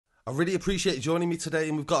I really appreciate you joining me today,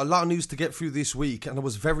 and we've got a lot of news to get through this week, and I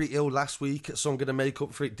was very ill last week, so I'm going to make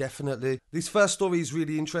up for it definitely. This first story is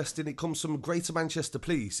really interesting. It comes from Greater Manchester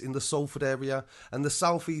Police in the Salford area, and the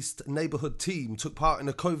South East neighbourhood team took part in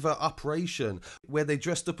a covert operation where they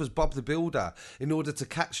dressed up as Bob the Builder in order to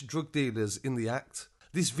catch drug dealers in the act.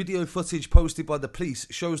 This video footage posted by the police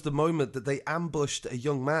shows the moment that they ambushed a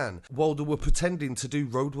young man while they were pretending to do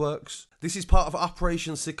roadworks. This is part of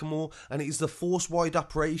Operation Sycamore, and it is the force-wide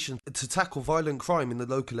operation to tackle violent crime in the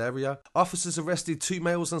local area. Officers arrested 2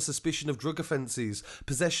 males on suspicion of drug offences,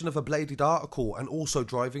 possession of a bladed article and also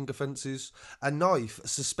driving offences. A knife,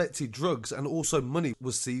 suspected drugs and also money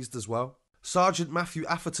was seized as well. Sergeant Matthew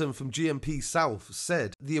Atherton from GMP South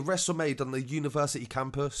said the arrests were made on the university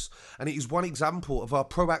campus, and it is one example of our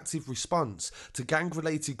proactive response to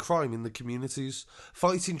gang-related crime in the communities.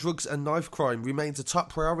 Fighting drugs and knife crime remains a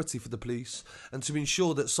top priority for the police, and to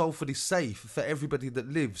ensure that Salford is safe for everybody that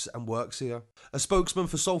lives and works here. A spokesman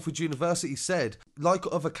for Salford University said,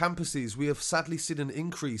 like other campuses, we have sadly seen an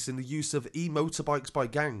increase in the use of e-motorbikes by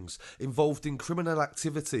gangs involved in criminal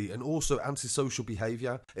activity and also antisocial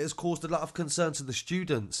behaviour. It has caused a lot of concern to the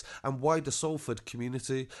students and wider Salford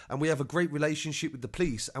community, and we have a great relationship with the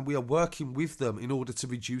police and we are working with them in order to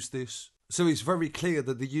reduce this. So it's very clear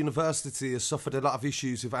that the university has suffered a lot of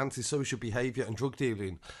issues with antisocial behaviour and drug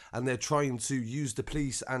dealing, and they're trying to use the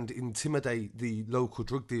police and intimidate the local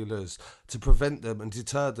drug dealers to prevent them and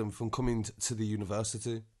deter them from coming to the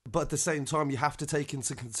university. But at the same time, you have to take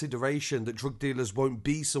into consideration that drug dealers won't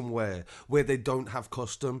be somewhere where they don't have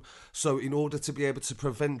custom. So in order to be able to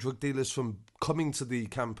prevent drug dealers from coming to the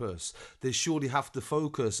campus, they surely have to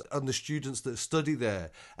focus on the students that study there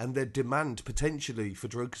and their demand potentially for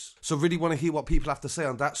drugs. So really want to hear what people have to say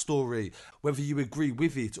on that story, whether you agree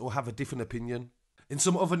with it or have a different opinion. In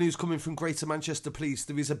some other news coming from Greater Manchester Police,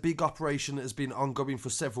 there is a big operation that has been ongoing for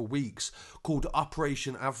several weeks called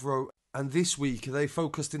Operation Avro. And this week, they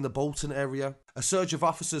focused in the Bolton area. A surge of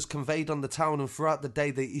officers conveyed on the town, and throughout the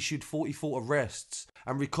day they issued 44 arrests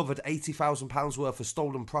and recovered £80,000 worth of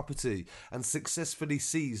stolen property and successfully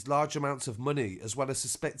seized large amounts of money as well as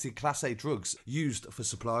suspected Class A drugs used for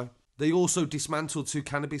supply. They also dismantled 2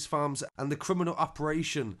 cannabis farms, and the criminal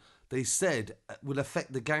operation, they said, will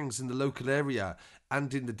affect the gangs in the local area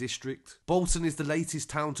and in the district. Bolton is the latest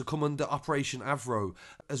town to come under Operation Avro,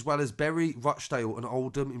 as well as Bury, Rochdale and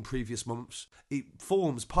Oldham in previous months. It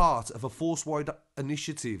forms part of a force-wide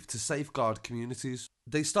initiative to safeguard communities.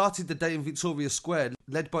 They started the day in Victoria Square,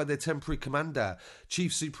 led by their temporary commander,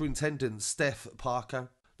 Chief Superintendent Steph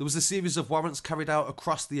Parker. There was a series of warrants carried out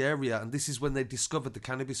across the area, and this is when they discovered the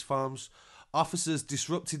cannabis farms. Officers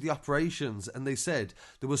disrupted the operations, and they said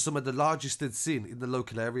there were some of the largest they'd seen in the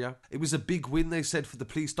local area. It was a big win, they said, for the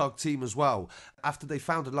police dog team as well, after they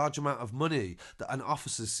found a large amount of money and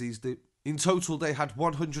officers seized it. In total, they had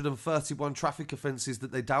 131 traffic offences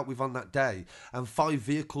that they dealt with on that day, and 5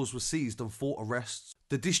 vehicles were seized and 4 arrests.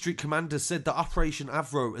 The district commander said that Operation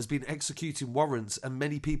Avro has been executing warrants and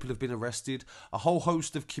many people have been arrested. A whole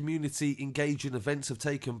host of community engaging events have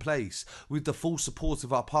taken place with the full support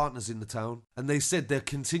of our partners in the town, and they said they'll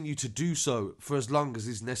continue to do so for as long as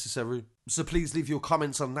is necessary. So please leave your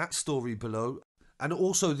comments on that story below. And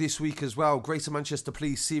also this week as well, Greater Manchester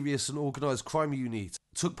Police Serious and Organised Crime Unit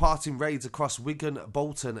took part in raids across Wigan,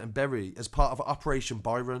 Bolton and Bury as part of Operation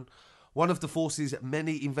Byron, one of the force's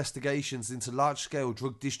many investigations into large-scale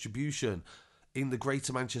drug distribution in the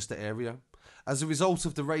Greater Manchester area. As a result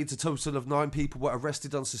of the raids, a total of 9 people were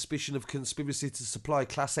arrested on suspicion of conspiracy to supply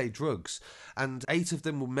Class A drugs, and 8 of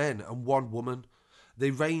them were men and 1 woman.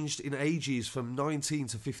 They ranged in ages from 19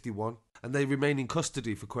 to 51, and they remain in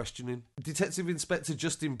custody for questioning. Detective Inspector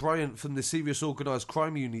Justin Bryant from the Serious Organised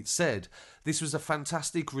Crime Unit said, "This was a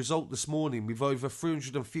fantastic result this morning with over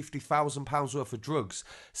 £350,000 worth of drugs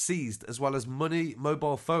seized, as well as money,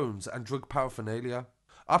 mobile phones and drug paraphernalia."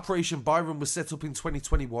 Operation Byron was set up in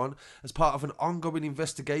 2021 as part of an ongoing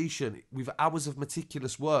investigation with hours of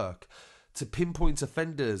meticulous work to pinpoint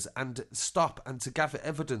offenders and stop and to gather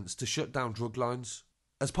evidence to shut down drug lines.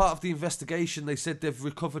 As part of the investigation, they said they've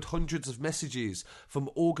recovered hundreds of messages from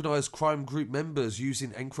organised crime group members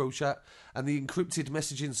using EncroChat, and the encrypted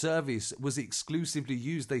messaging service was exclusively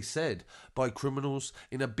used, they said, by criminals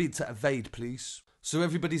in a bid to evade police. So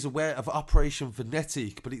everybody's aware of Operation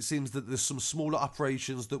Venetic, but it seems that there's some smaller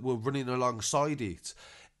operations that were running alongside it,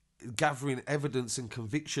 gathering evidence and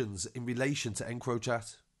convictions in relation to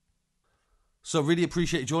EncroChat. So really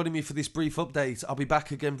appreciate you joining me for this brief update. I'll be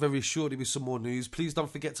back again very shortly with some more news. Please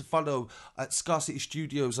don't forget to follow at Scarcity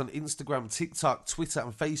Studios on Instagram, TikTok, Twitter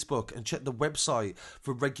and Facebook, and check the website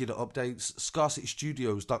for regular updates,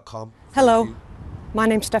 scarcitystudios.com. Hello. My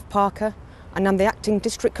name's Steph Parker and I'm the Acting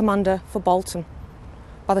District Commander for Bolton.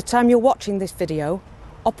 By the time you're watching this video,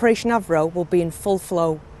 Operation Avro will be in full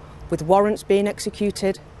flow, with warrants being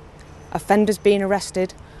executed, offenders being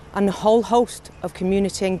arrested and a whole host of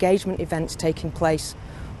community engagement events taking place,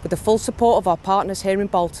 with the full support of our partners here in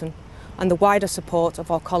Bolton and the wider support of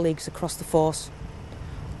our colleagues across the force.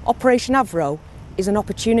 Operation Avro is an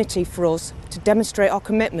opportunity for us to demonstrate our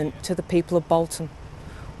commitment to the people of Bolton.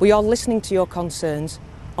 We are listening to your concerns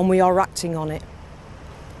and we are acting on it.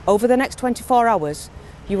 Over the next 24 hours,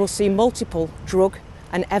 you will see multiple drug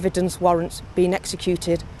and evidence warrants being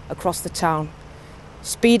executed across the town.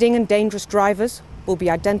 Speeding and dangerous drivers will be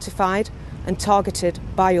identified and targeted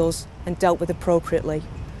by us and dealt with appropriately.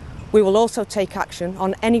 We will also take action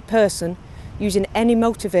on any person using any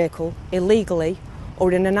motor vehicle illegally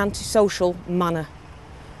or in an antisocial manner.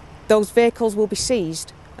 Those vehicles will be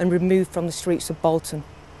seized and removed from the streets of Bolton.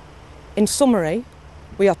 In summary,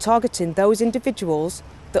 we are targeting those individuals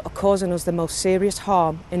that are causing us the most serious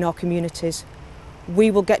harm in our communities.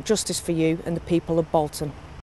 We will get justice for you and the people of Bolton.